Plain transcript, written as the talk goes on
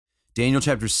Daniel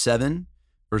chapter 7,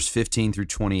 verse 15 through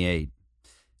 28.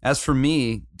 As for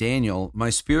me, Daniel, my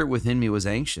spirit within me was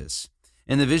anxious,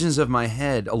 and the visions of my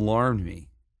head alarmed me.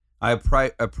 I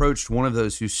approached one of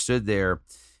those who stood there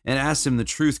and asked him the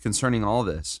truth concerning all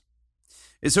this.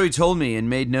 And so he told me and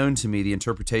made known to me the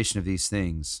interpretation of these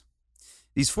things.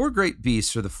 These four great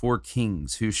beasts are the four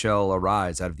kings who shall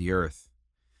arise out of the earth.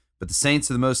 But the saints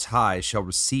of the Most High shall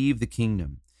receive the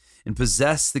kingdom and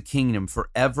possess the kingdom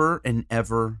forever and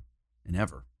ever and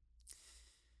ever.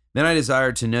 Then I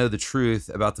desired to know the truth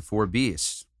about the four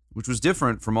beasts, which was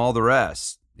different from all the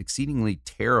rest, exceedingly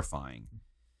terrifying.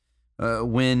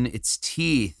 When its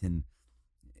teeth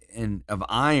and of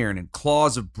iron and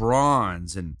claws of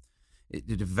bronze, and it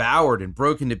devoured and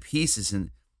broke into pieces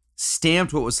and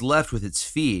stamped what was left with its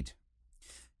feet.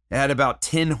 It had about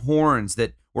 10 horns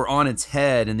that were on its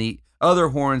head, and the other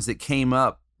horns that came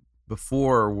up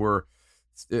before were,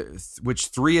 which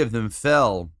 3 of them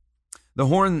fell. The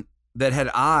horn that had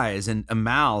eyes and a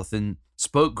mouth and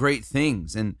spoke great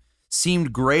things and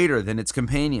seemed greater than its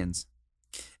companions.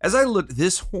 As I looked,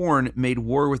 this horn made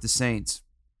war with the saints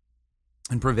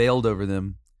and prevailed over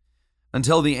them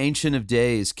until the Ancient of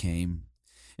Days came,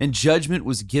 and judgment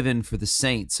was given for the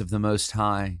saints of the Most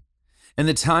High. And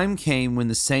the time came when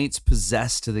the saints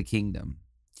possessed the kingdom.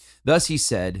 Thus he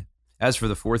said, as for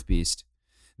the fourth beast,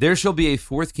 there shall be a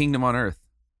fourth kingdom on earth,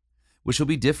 which shall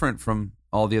be different from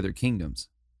all the other kingdoms.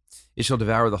 It shall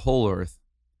devour the whole earth,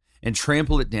 and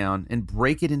trample it down, and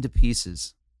break it into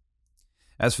pieces.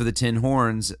 As for the 10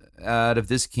 horns, out of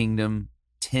this kingdom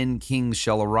 10 kings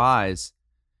shall arise,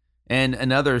 and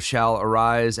another shall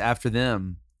arise after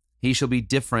them. He shall be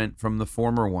different from the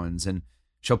former ones, and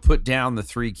shall put down the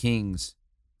 3 kings.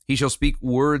 He shall speak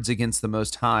words against the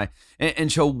Most High,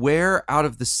 and shall wear out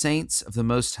of the saints of the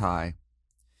Most High,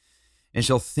 and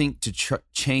shall think to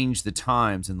change the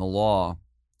times and the law.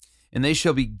 And they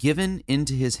shall be given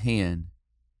into his hand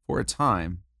for a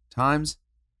time, times,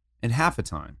 and half a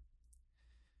time.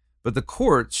 But the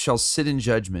courts shall sit in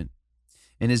judgment,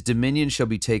 and his dominion shall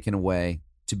be taken away,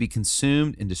 to be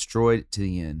consumed and destroyed to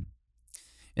the end.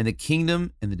 And the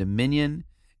kingdom and the dominion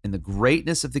and the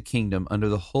greatness of the kingdom under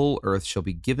the whole earth shall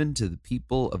be given to the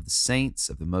people of the saints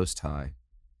of the Most High.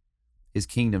 His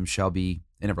kingdom shall be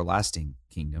an everlasting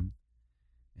kingdom,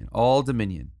 and all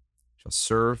dominion shall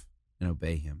serve and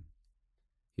obey him.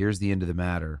 Here's the end of the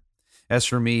matter. As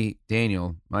for me,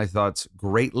 Daniel, my thoughts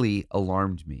greatly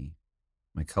alarmed me.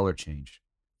 My color changed,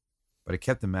 but I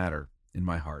kept the matter in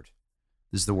my heart.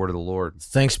 This is the word of the Lord.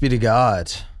 Thanks be to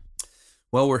God.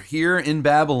 Well, we're here in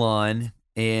Babylon,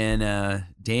 and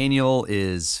Daniel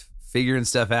is figuring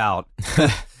stuff out.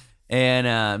 And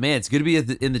man, it's good to be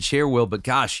in the chair, Will. But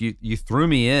gosh, you threw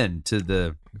me into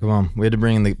the. Come on, we had to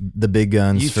bring in the big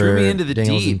guns. You threw me into the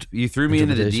Daniel's deep. You threw me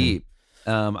into the deep.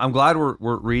 I'm glad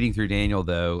we're reading through Daniel,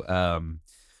 though.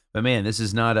 But man, this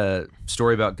is not a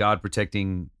story about God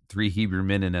protecting 3 Hebrew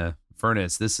men in a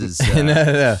furnace. This is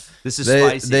no. This is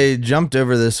spicy. They jumped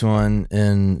over this one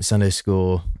in Sunday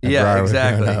school. Yeah,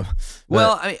 exactly.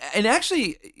 Well, and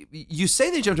actually, you say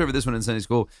they jumped over this one in Sunday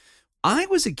school. I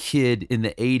was a kid in the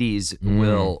 80s,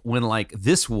 Will, when like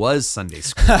this was Sunday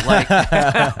school. Like,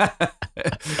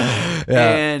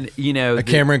 and you know,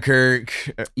 Cameron Kirk.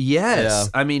 Yes.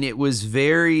 Yeah. I mean, it was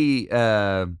very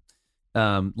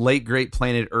late great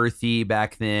planet Earthy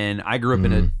back then. I grew up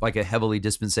in a heavily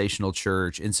dispensational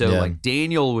church. And so like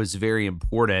Daniel was very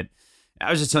important. I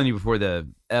was just telling you before the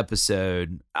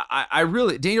episode, I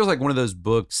really, Daniel's like one of those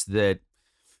books that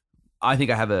I think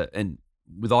I have and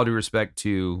with all due respect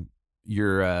to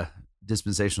your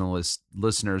dispensationalist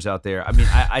listeners out there, I mean,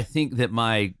 I think that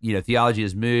my theology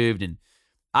has moved, and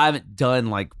I haven't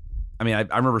done I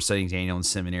remember studying Daniel in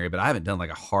seminary, but I haven't done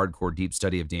like a hardcore deep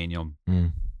study of Daniel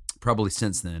probably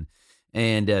since then,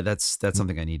 and that's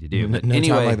something I need to do. But no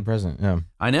anyway, time like the present. Yeah,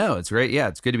 I know, it's great. Yeah,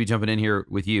 it's good to be jumping in here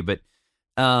with you. But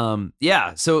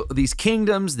so these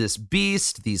kingdoms, this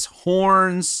beast, these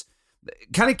horns,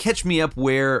 kind of catch me up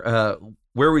where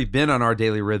we've been on our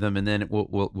daily rhythm, and then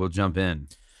we'll jump in.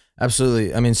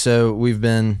 Absolutely. I mean, so we've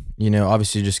been,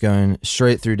 obviously just going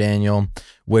straight through Daniel,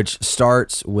 which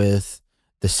starts with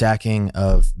the sacking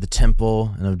of the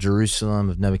temple and of Jerusalem,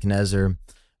 of Nebuchadnezzar,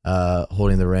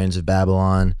 holding the reins of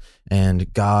Babylon,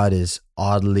 and God is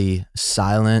oddly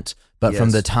silent. But from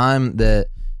the time that,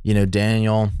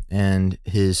 Daniel and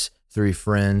his 3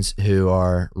 friends, who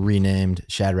are renamed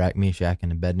Shadrach, Meshach,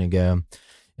 and Abednego,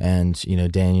 and,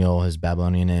 Daniel, his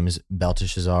Babylonian name is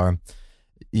Belteshazzar.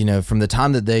 From the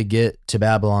time that they get to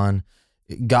Babylon,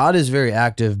 God is very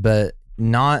active, but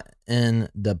not in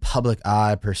the public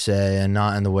eye per se, and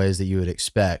not in the ways that you would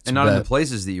expect, and not in the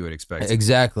places that you would expect.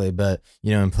 Exactly, but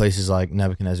in places like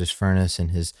Nebuchadnezzar's furnace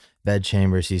and his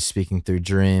bedchambers, he's speaking through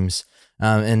dreams.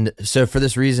 And so for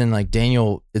this reason, like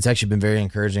Daniel, it's actually been very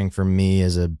encouraging for me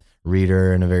as a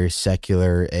reader in a very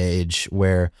secular age,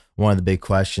 where one of the big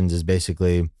questions is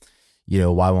basically,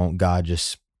 why won't God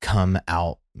just come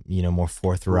out, more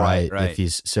forthright if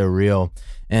he's so real?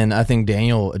 And I think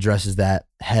Daniel addresses that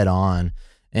head on.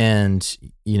 And,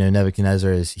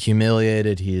 Nebuchadnezzar is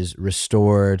humiliated. He is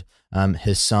restored.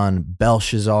 His son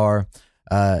Belshazzar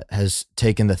has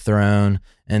taken the throne.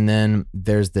 And then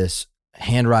there's this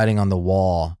handwriting on the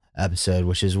wall episode,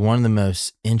 which is one of the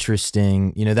most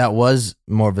interesting, that was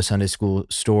more of a Sunday school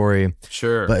story.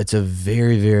 Sure. But it's a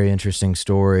very, very interesting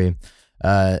story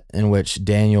in which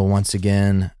Daniel, once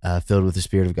again, filled with the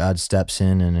Spirit of God, steps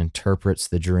in and interprets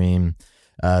the dream,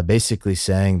 basically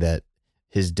saying that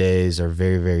his days are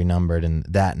very, very numbered. And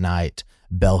that night,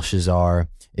 Belshazzar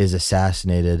is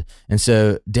assassinated. And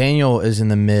so Daniel is in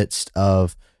the midst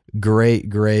of great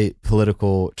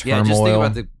political turmoil. Yeah, just think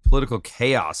about the political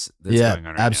chaos that's going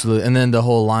on right absolutely. now. And then the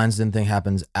whole Lion's Den thing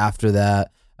happens after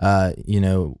that,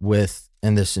 in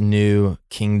this new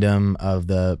kingdom of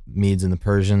the Medes and the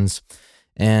Persians.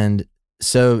 And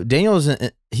so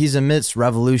he's amidst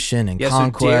revolution and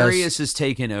conquest. So Darius has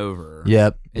taken over.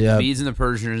 Yep. And the Medes and the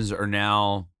Persians are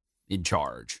now in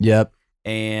charge. Yep.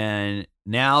 And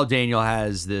now Daniel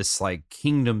has this like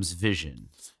kingdom's vision.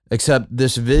 Except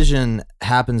this vision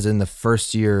happens in the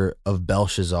first year of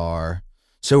Belshazzar.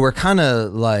 So we're kind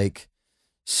of like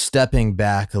stepping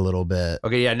back a little bit.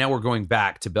 Okay, yeah, now we're going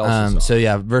back to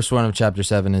Belshazzar. Verse 1 of chapter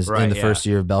 7 is in the first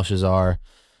year of Belshazzar.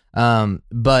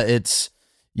 But it's,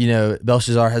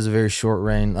 Belshazzar has a very short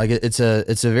reign. Like it's a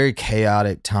very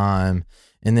chaotic time.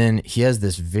 And then he has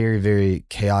this very, very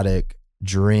chaotic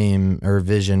dream or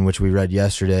vision, which we read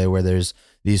yesterday, where there's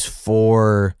these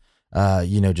four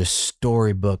just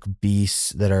storybook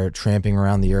beasts that are tramping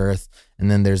around the earth.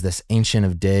 And then there's this Ancient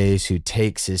of Days who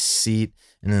takes his seat.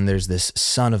 And then there's this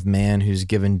Son of Man who's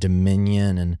given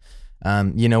dominion. And,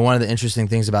 one of the interesting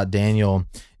things about Daniel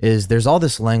is there's all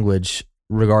this language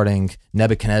regarding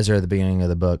Nebuchadnezzar at the beginning of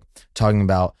the book, talking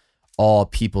about all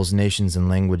peoples, nations, and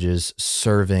languages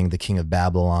serving the king of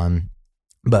Babylon.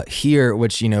 But here,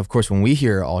 which, of course, when we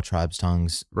hear all tribes,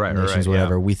 tongues, nations,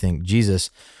 whatever, we think Jesus.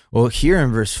 Well, here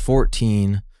in verse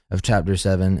 14 of chapter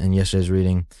 7 in yesterday's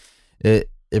reading, it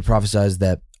prophesies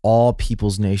that all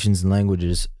peoples, nations, and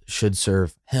languages should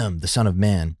serve him, the Son of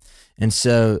Man. And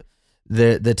so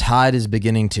the tide is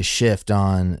beginning to shift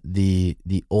on the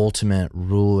ultimate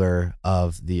ruler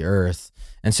of the earth.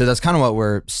 And so that's kind of what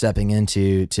we're stepping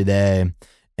into today.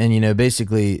 And,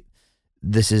 basically,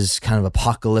 this is kind of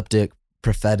apocalyptic,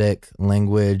 prophetic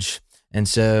language. And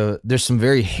so there's some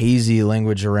very hazy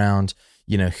language around,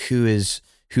 who is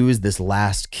this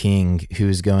last king who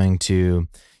is going to,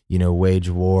 wage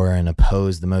war and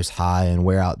oppose the Most High and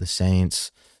wear out the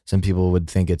saints. Some people would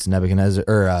think it's Nebuchadnezzar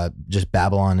or just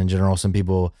Babylon in general. Some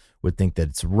people would think that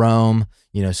it's Rome.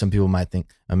 Some people might think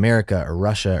America or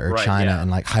Russia or China and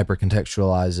like hyper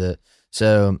contextualize it.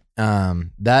 So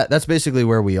that's basically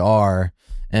where we are.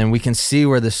 And we can see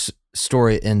where this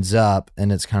story ends up.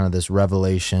 And it's kind of this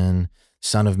revelation,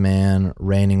 Son of Man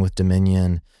reigning with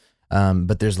dominion.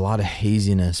 But there's a lot of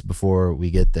haziness before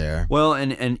we get there. Well,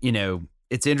 and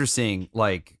it's interesting.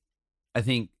 Like, I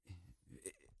think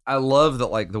I love that,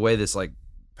 like the way this like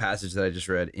passage that I just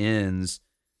read ends.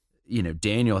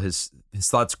 Daniel, his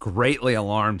thoughts greatly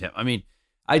alarmed him. I mean,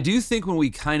 I do think when we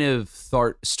kind of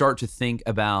start to think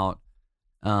about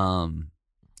the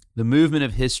movement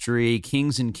of history,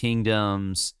 kings and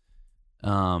kingdoms,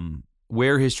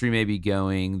 where history may be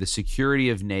going, the security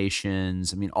of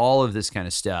nations, I mean, all of this kind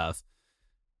of stuff,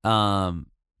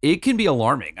 it can be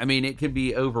alarming. I mean, it can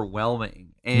be overwhelming.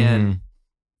 And,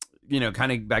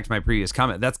 kind of back to my previous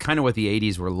comment, that's kind of what the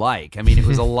 80s were like. I mean, it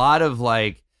was a lot of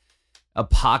like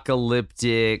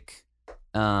apocalyptic,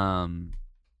 this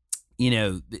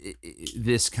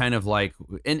kind of like,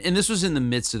 and this was in the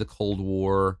midst of the Cold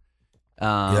War.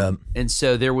 And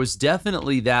so there was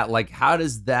definitely that, like, how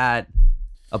does that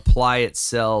apply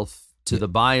itself to the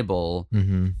Bible?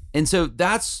 Mm-hmm. And so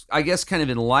that's, I guess, kind of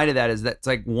in light of that, is that's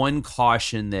like one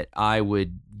caution that I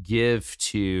would give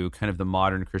to kind of the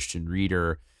modern Christian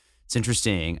reader. It's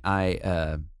interesting.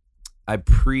 I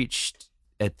preached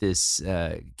at this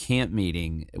camp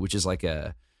meeting, which is like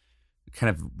a kind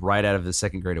of right out of the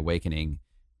Second Great Awakening,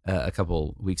 a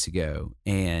couple weeks ago.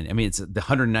 And I mean, it's the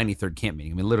 193rd camp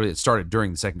meeting. I mean, literally it started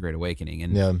during the Second Great Awakening.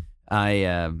 And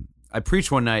I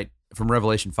preached one night from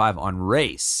Revelation 5 on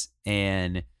race.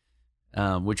 And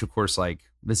which of course, like,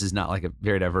 this is not like a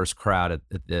very diverse crowd at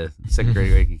the second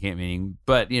grade awakening camp meeting,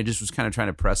 but just was kind of trying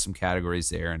to press some categories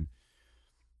there. And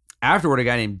afterward, a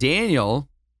guy named Daniel,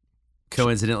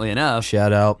 coincidentally enough,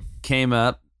 shout out, came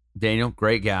up. Daniel,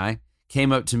 great guy,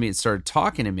 came up to me and started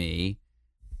talking to me,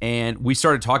 and we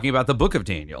started talking about the book of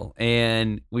Daniel,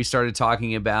 and we started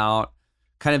talking about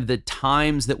kind of the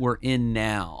times that we're in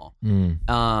now. And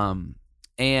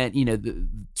the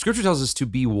scripture tells us to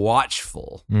be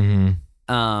watchful.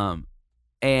 But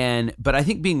I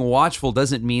think being watchful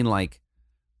doesn't mean like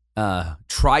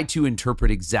try to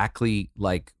interpret exactly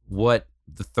like what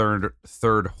the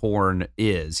third horn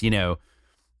is. I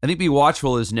think be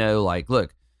watchful is know, like,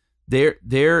 look,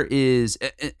 there is,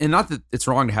 and not that it's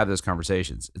wrong to have those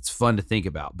conversations. It's fun to think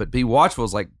about, but be watchful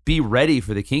is like be ready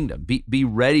for the kingdom. Be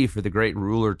ready for the great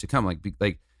ruler to come.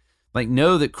 Like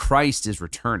know that Christ is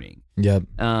returning. Yep.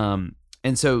 And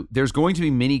so there's going to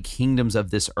be many kingdoms of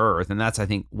this earth, and that's, I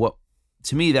think,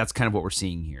 to me, that's kind of what we're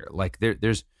seeing here. Like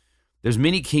there's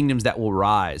many kingdoms that will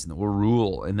rise and that will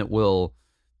rule and that will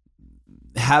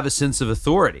have a sense of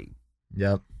authority.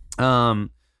 Yep.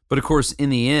 But of course, in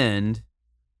the end,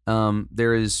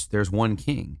 there's one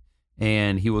king,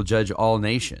 and he will judge all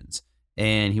nations,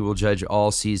 and he will judge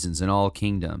all seasons and all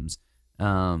kingdoms,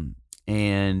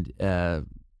 and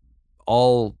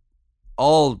all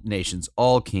nations,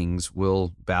 all kings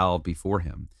will bow before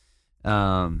him.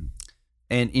 And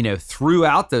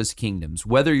throughout those kingdoms,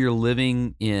 whether you're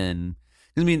living in,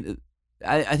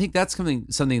 I think that's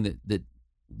something that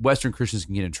Western Christians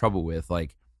can get in trouble with.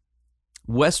 Like,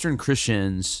 Western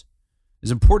Christians, as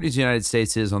important as the United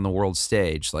States is on the world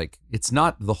stage, like, it's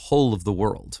not the whole of the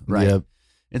world, right? Yep.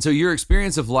 And so your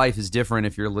experience of life is different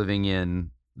if you're living in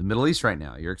the Middle East right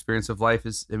now. Your experience of life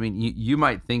is, you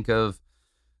might think of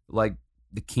like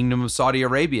the kingdom of Saudi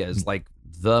Arabia as like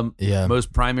the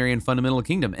most primary and fundamental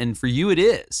kingdom. And for you, it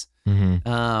is.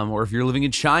 Or if you're living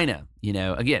in China,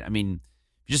 again, if you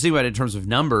just think about it in terms of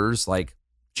numbers, like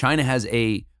China has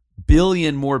 1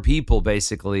 billion more people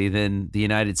basically than the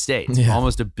United States,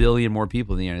 almost 1 billion more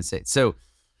people than the United States. So,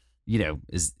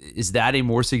 is that a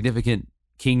more significant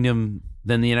kingdom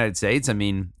than the United States?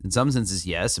 In some senses,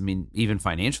 yes. Even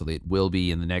financially, it will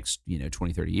be in the next,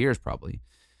 20, 30 years probably.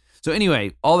 So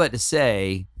anyway, all that to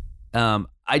say,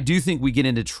 I do think we get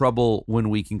into trouble when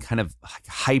we can kind of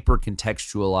hyper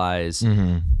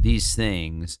contextualize these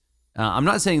things. I'm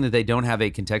not saying that they don't have a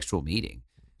contextual meaning.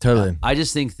 Totally. I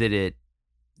just think that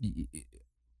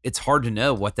it's hard to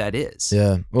know what that is.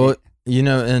 Yeah. Well,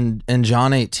 in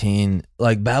John 18,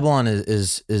 like Babylon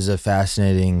is a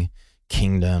fascinating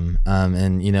kingdom.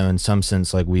 And in some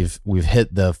sense, like we've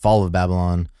hit the fall of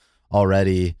Babylon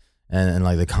already, and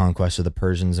like the conquest of the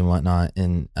Persians and whatnot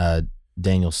in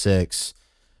Daniel 6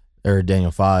 or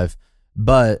Daniel 5.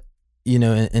 But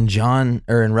in John,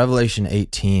 or in Revelation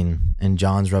 18, in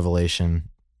John's revelation,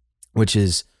 which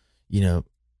is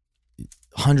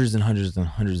hundreds and hundreds and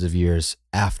hundreds of years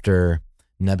after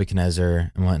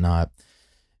Nebuchadnezzar and whatnot,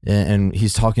 and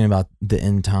he's talking about the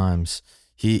end times.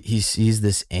 He sees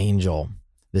this angel,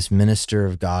 this minister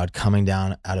of God, coming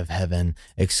down out of heaven,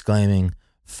 exclaiming,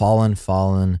 "Fallen,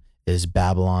 fallen is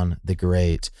Babylon the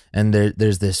Great." And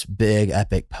there's this big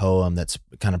epic poem that's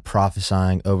kind of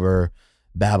prophesying over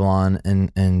Babylon,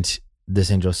 and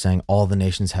this angel is saying, "All the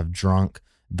nations have drunk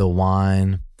the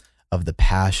wine of the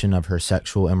passion of her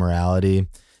sexual immorality."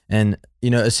 And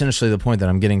essentially the point that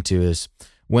I'm getting to is,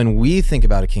 when we think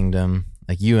about a kingdom,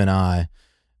 like you and I,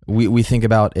 we think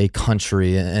about a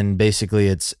country, and basically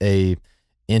it's a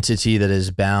entity that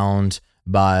is bound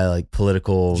by like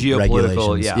political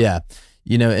regulations. Yeah.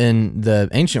 In the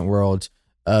ancient world,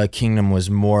 a kingdom was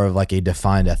more of like a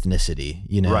defined ethnicity,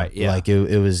 Right, yeah. Like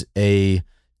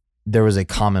there was a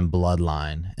common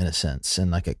bloodline in a sense, and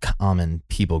like a common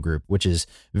people group, which is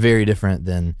very different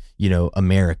than,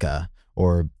 America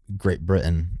or Great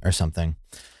Britain or something.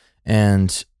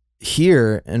 And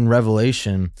here in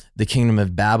Revelation, the kingdom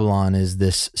of Babylon is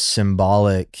this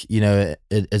symbolic,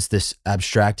 it's this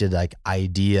abstracted like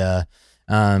idea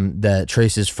that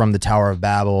traces from the Tower of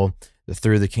Babel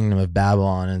through the kingdom of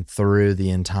Babylon and through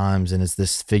the end times. And it's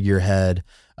this figurehead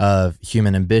of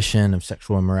human ambition, of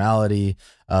sexual immorality,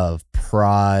 of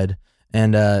pride.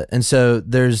 And so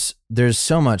there's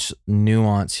so much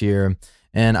nuance here.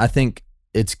 And I think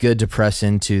it's good to press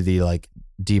into the like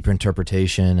deeper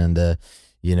interpretation and the,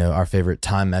 our favorite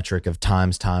time metric of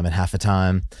times time and half a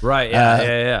time. Right.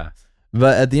 Yeah.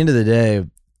 But at the end of the day,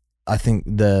 I think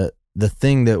the the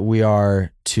thing that we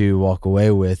are to walk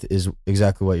away with is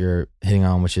exactly what you're hitting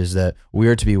on, which is that we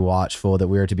are to be watchful, that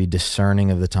we are to be discerning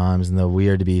of the times, and that we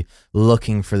are to be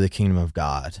looking for the kingdom of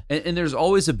God. And there's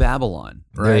always a Babylon,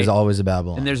 right? There's always a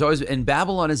Babylon. And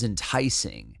Babylon is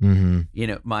enticing. Mm-hmm. You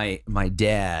know, my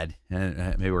dad,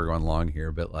 and maybe we're going long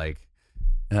here, but like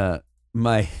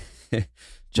my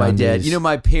John dad, Dees. you know,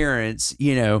 my parents,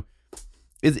 you know,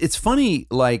 it's funny.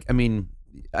 Like, I mean,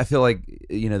 I feel like,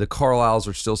 you know, the Carlisles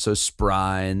are still so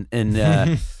spry, and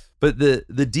but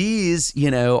the D's,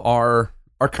 you know, are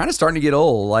kind of starting to get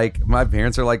old. Like my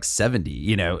parents are like 70,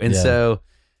 you know, and so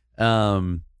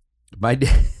my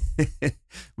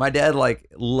dad like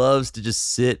loves to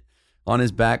just sit on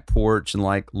his back porch and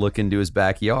like look into his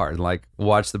backyard and like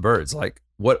watch the birds, like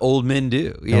what old men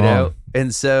do, you know?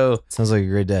 And so sounds like a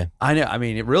great day. I know. I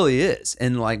mean, it really is.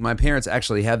 And like my parents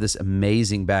actually have this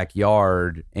amazing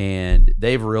backyard, and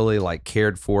they've really like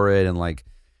cared for it, and like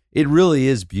it really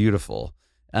is beautiful.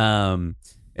 And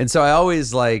so I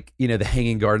always like, you know, the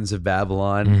Hanging Gardens of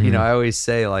Babylon. Mm-hmm. You know, I always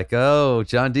say like, oh,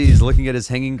 John D is looking at his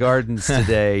hanging gardens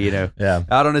today, you know, Yeah.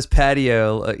 out on his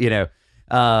patio, you know,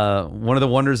 one of the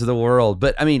wonders of the world.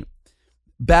 But I mean,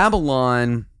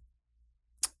 Babylon,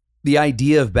 the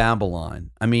idea of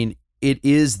Babylon, I mean, it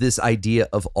is this idea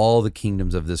of all the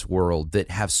kingdoms of this world that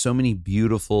have so many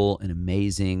beautiful and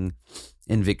amazing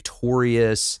and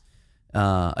victorious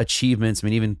achievements. I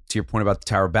mean, even to your point about the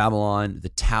Tower of Babylon, the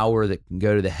tower that can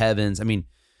go to the heavens. I mean,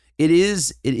 it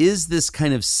is this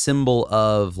kind of symbol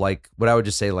of like what I would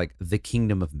just say like the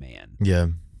kingdom of man. Yeah.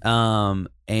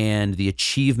 And the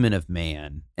achievement of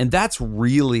man. And that's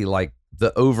really like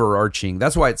the overarching,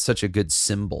 that's why it's such a good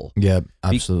symbol. Yeah,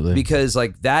 absolutely. Because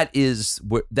like that is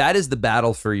the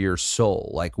battle for your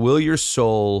soul. Like, will your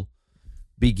soul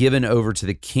be given over to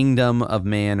the kingdom of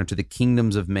man or to the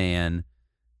kingdoms of man?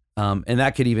 And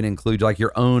that could even include like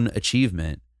your own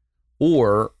achievement,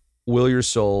 or will your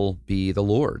soul be the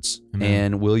Lord's? Amen.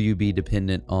 And will you be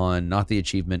dependent on not the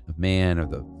achievement of man or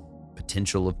the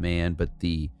potential of man, but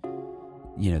the,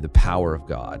 you know, the power of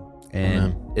God?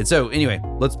 And so anyway,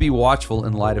 let's be watchful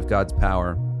in light of God's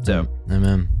power. So,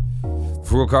 Amen.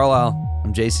 for Will Carlisle,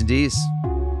 I'm Jason Dees.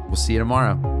 We'll see you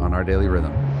tomorrow on Our Daily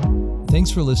Rhythm.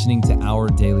 Thanks for listening to Our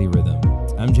Daily Rhythm.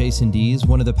 I'm Jason Dees,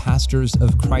 one of the pastors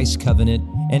of Christ Covenant,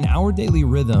 and Our Daily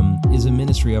Rhythm is a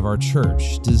ministry of our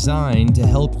church designed to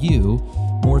help you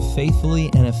more faithfully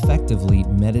and effectively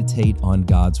meditate on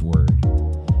God's Word.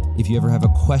 If you ever have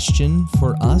a question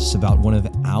for us about one of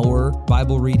our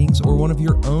Bible readings or one of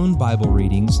your own Bible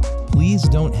readings, please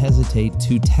don't hesitate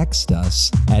to text us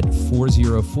at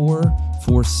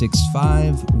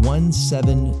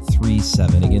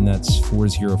 404-465-1737. Again, that's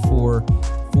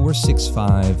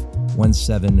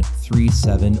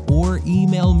 404-465-1737, or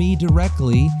email me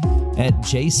directly at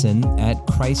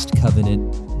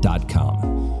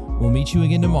jason@christcovenant.com. We'll meet you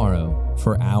again tomorrow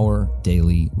for Our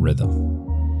Daily Rhythm.